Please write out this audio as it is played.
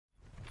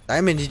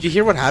Diamond, did you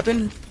hear what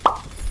happened?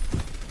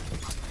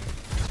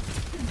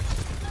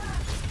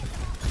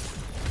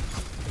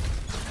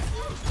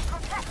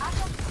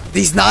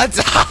 These nuts!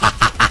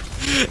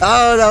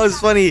 Oh, that was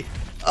funny.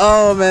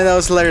 Oh man, that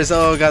was hilarious.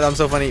 Oh god, I'm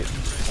so funny.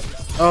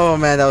 Oh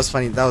man, that was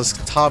funny. That was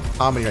top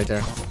comedy right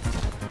there.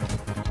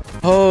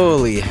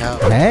 Holy hell.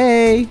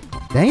 Hey!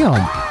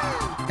 Damn!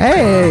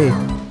 Hey!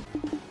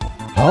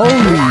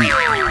 Holy!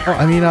 Oh,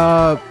 I mean,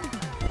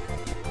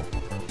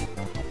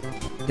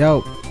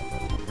 yo.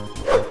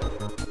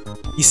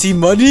 You see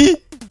money?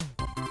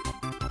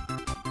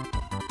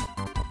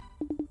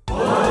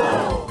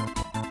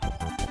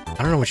 I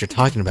don't know what you're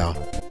talking about.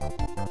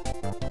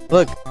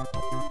 Look.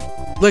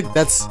 Look,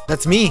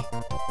 that's me.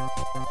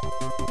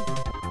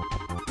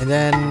 And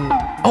then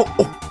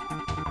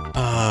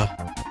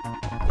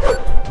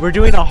we're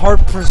doing a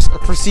heart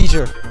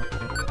procedure.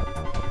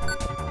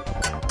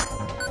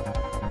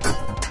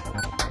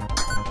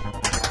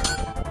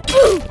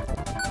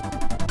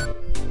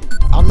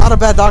 I'm not a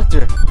bad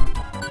doctor.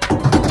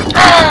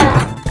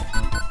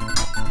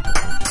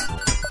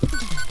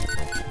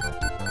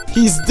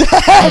 He's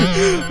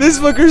dead! This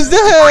fucker's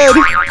dead!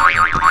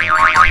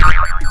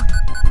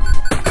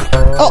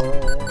 Oh!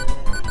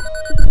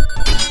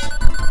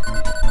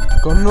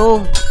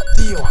 Cono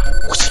tío.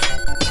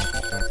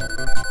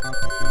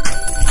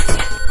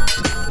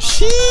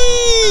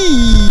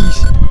 Sheesh!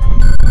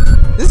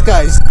 This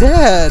guy's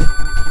dead!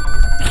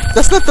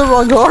 That's not the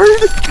wrong guard!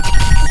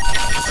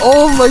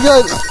 Oh my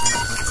god!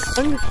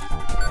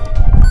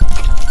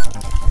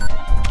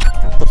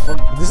 What the fuck?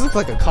 This looks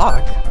like a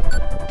cock.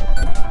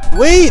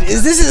 Wait,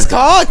 is this his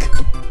cock?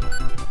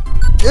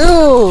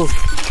 Ew!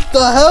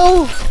 The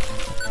hell?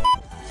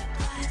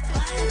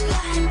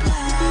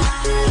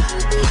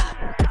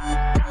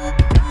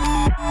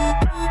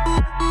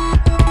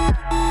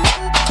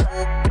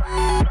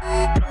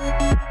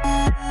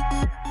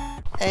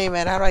 Hey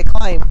man, how do I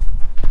climb?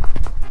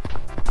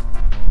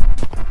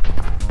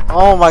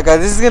 Oh my god,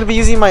 this is gonna be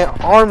using my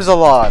arms a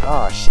lot.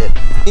 Oh shit.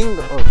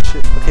 Oh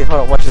shit. Okay,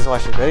 hold on, watch this,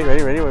 watch this. Ready? Wait,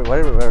 okay,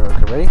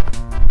 ready?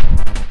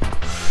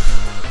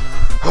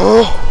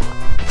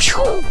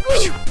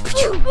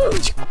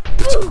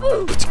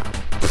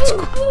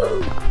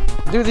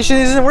 Dude, this shit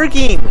isn't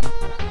working!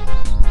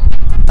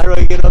 How do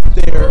I get up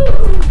there?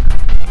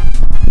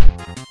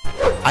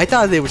 I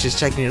thought they were just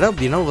checking it up,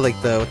 you know, with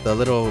the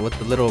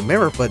little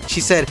mirror, but she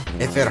said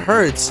if it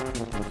hurts,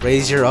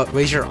 raise your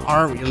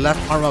arm, your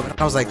left arm up. And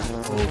I was like,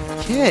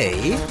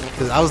 okay,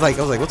 because I was like,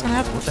 what's gonna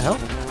happen? What the hell?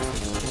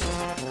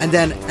 And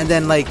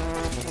then like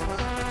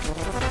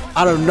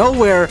out of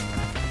nowhere,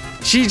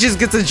 she just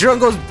gets a drill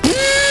and goes,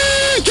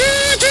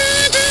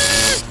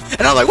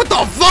 and I'm like, what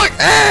the fuck?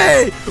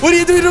 Hey, what are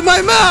you doing to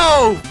my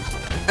mouth?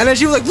 And then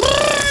she was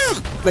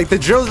like the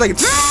drill was like.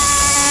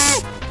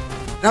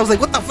 And I was like,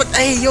 what the fuck?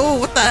 Hey, yo,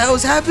 what the hell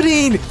is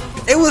happening?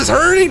 It was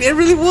hurting. It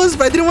really was,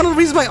 but I didn't want to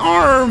raise my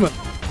arm.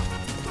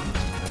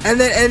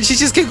 And she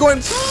just kept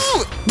going.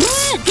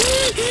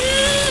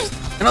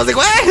 And I was like,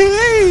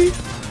 hey,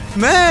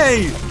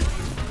 man,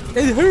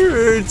 it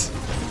hurts.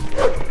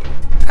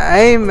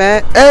 Hey,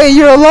 man. Hey,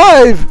 you're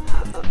alive.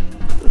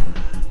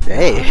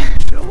 Hey.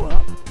 Show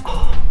up.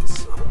 Oh,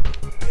 son of a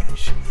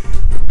bitch.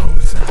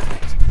 Both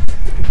sides.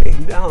 They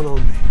came down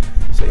on me.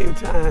 Same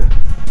time.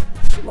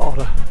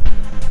 Slaughter.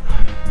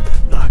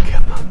 I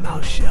kept my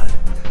mouth shut.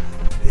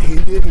 He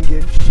didn't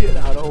get shit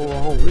out of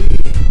Henri.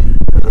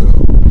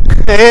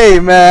 Hey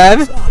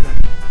man,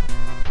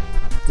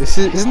 this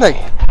isn't like.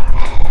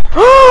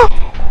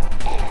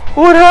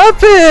 What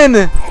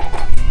happened?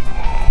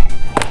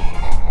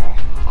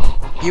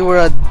 You were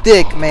a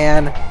dick,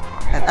 man,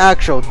 an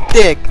actual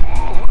dick.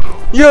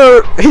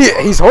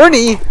 He's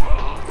horny.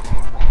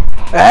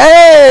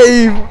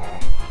 Hey,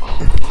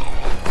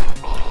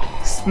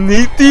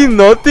 sneaky,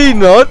 naughty,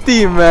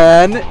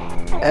 man.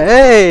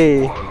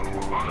 Hey,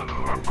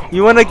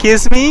 you wanna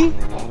kiss me?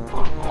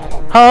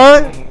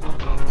 Huh?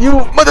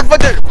 You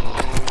motherfucker!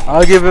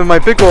 I'll give him my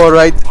pickle,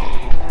 alright.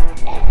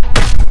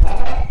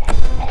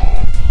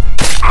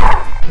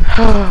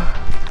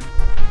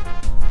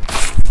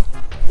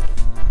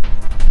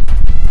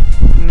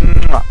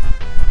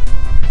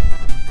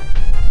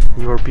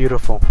 You are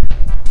beautiful.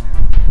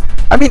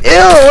 I mean, ew!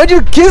 Why'd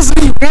you kiss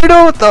me,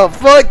 weirdo? What the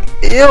fuck?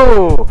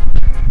 Ew!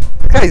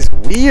 That guy's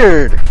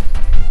weird.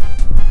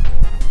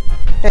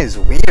 That is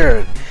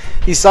weird.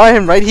 He saw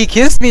him, right? He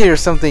kissed me or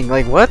something.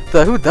 Like, what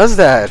the? Who does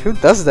that? Who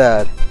does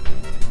that?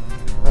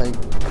 Like...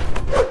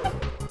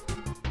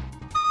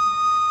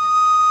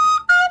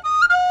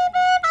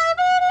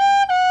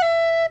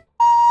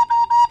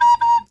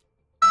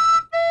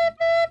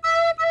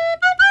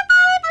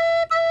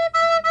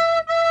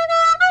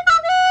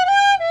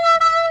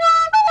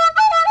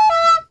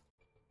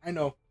 I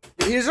know.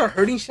 Your ears are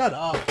hurting. Shut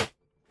up.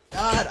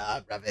 Shut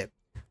up, Rabbit.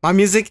 My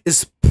music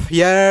is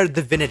pure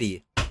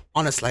divinity.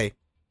 Honestly.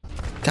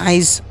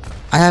 Guys,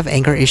 I have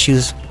anger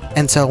issues,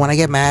 and so when I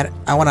get mad,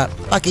 I wanna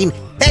fucking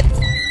hit!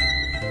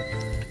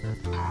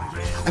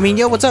 I mean,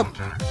 yo, what's up?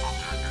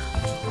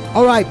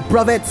 Alright,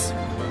 brovets!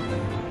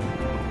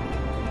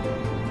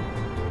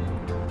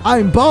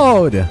 I'm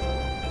bald.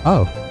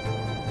 Oh.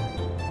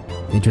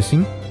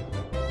 Interesting.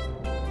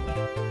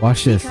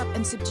 Watch this. Pick up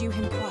and subdue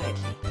him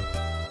quietly.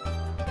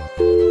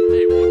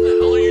 Hey, what the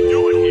hell are you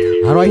doing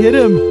here? How do I hit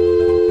him?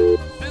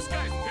 This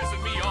guy's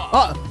pissing me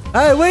off. Oh,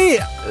 hey, wait.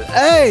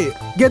 Hey,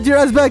 get your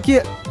ass back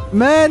here,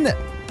 man.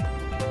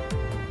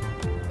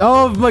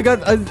 Oh my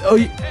God.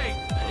 Hey,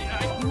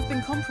 You've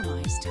been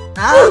compromised.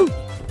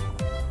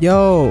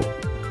 Yo.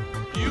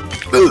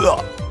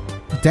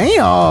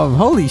 Damn.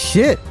 Holy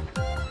shit.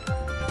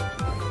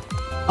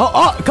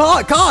 Oh,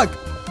 cock.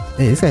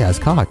 Hey, this guy has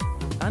cock.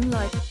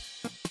 Unlike.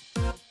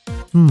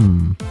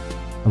 I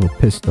have a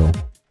pistol.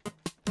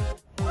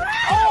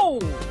 Oh!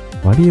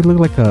 Why do you look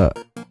like a...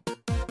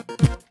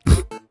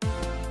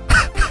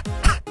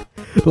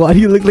 Why do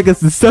you look like a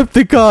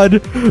Decepticon?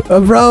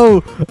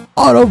 Bro,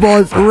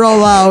 Autobots,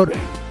 roll out.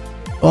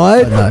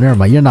 What? No, never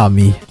mind. You're not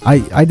me.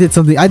 I did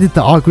something. I did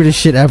the awkwardest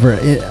shit ever.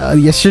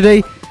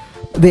 Yesterday,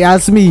 they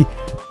asked me,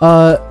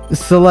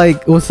 so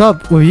like, what's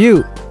up with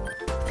you?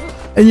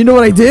 And you know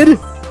what I did?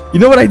 You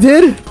know what I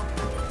did?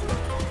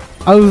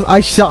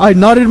 I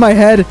nodded my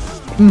head.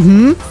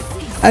 And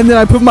then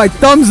I put my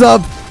thumbs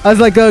up as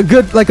like a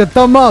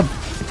thumb up.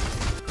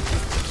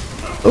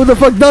 Who the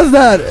fuck does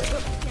that?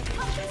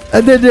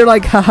 And then they're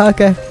like, haha,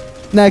 okay,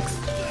 next.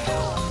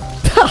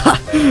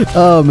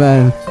 Oh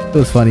man, it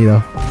was funny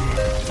though.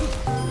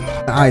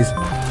 Eyes.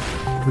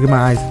 Look at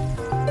my eyes.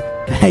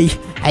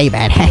 Hey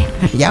man, hey,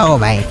 yo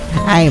man,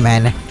 hey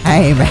man,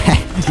 hey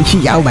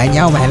man, yo man,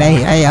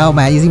 hey yo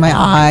man, you see my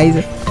eyes?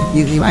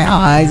 You see my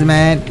eyes,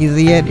 man? You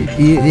see it?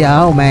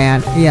 Yo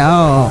man,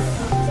 yo.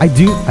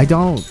 I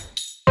don't.